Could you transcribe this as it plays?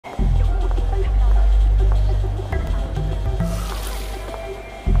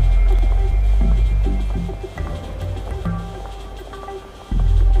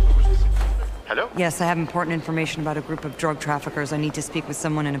Yes, I have important information about a group of drug traffickers. I need to speak with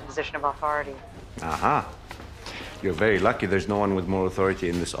someone in a position of authority. Aha. You're very lucky there's no one with more authority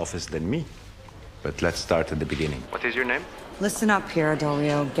in this office than me. But let's start at the beginning. What is your name? Listen up, Piero Del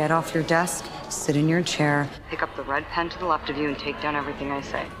Rio. Get off your desk, sit in your chair, pick up the red pen to the left of you, and take down everything I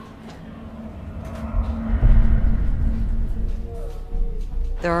say.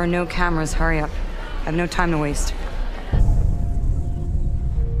 There are no cameras. Hurry up. I have no time to waste.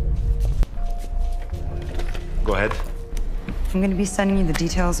 Go ahead. I'm going to be sending you the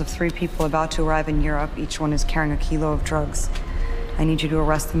details of 3 people about to arrive in Europe. Each one is carrying a kilo of drugs. I need you to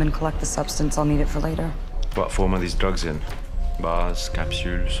arrest them and collect the substance. I'll need it for later. What form are these drugs in? Bars,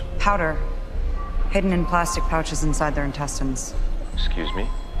 capsules? Powder. Hidden in plastic pouches inside their intestines. Excuse me?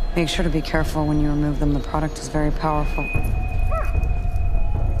 Make sure to be careful when you remove them. The product is very powerful.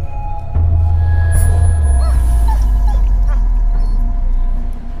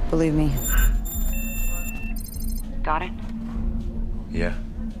 Believe me. Got it? Yeah.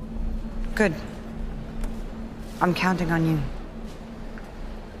 Good. I'm counting on you.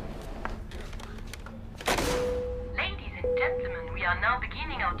 Ladies and gentlemen, we are now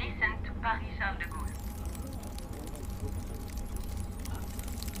beginning our descent to Paris Charles de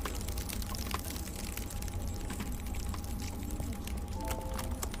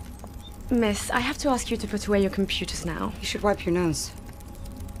Gaulle. Miss, I have to ask you to put away your computers now. You should wipe your nose.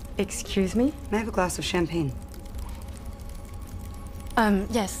 Excuse me? May I have a glass of champagne?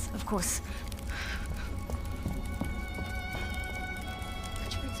 Yes, of course.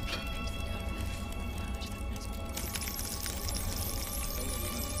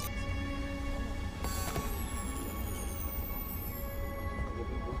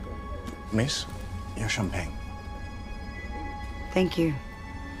 Miss, your champagne. Thank you.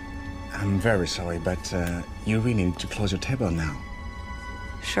 I'm very sorry, but you really need to close your table now.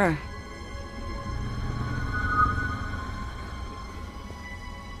 Sure.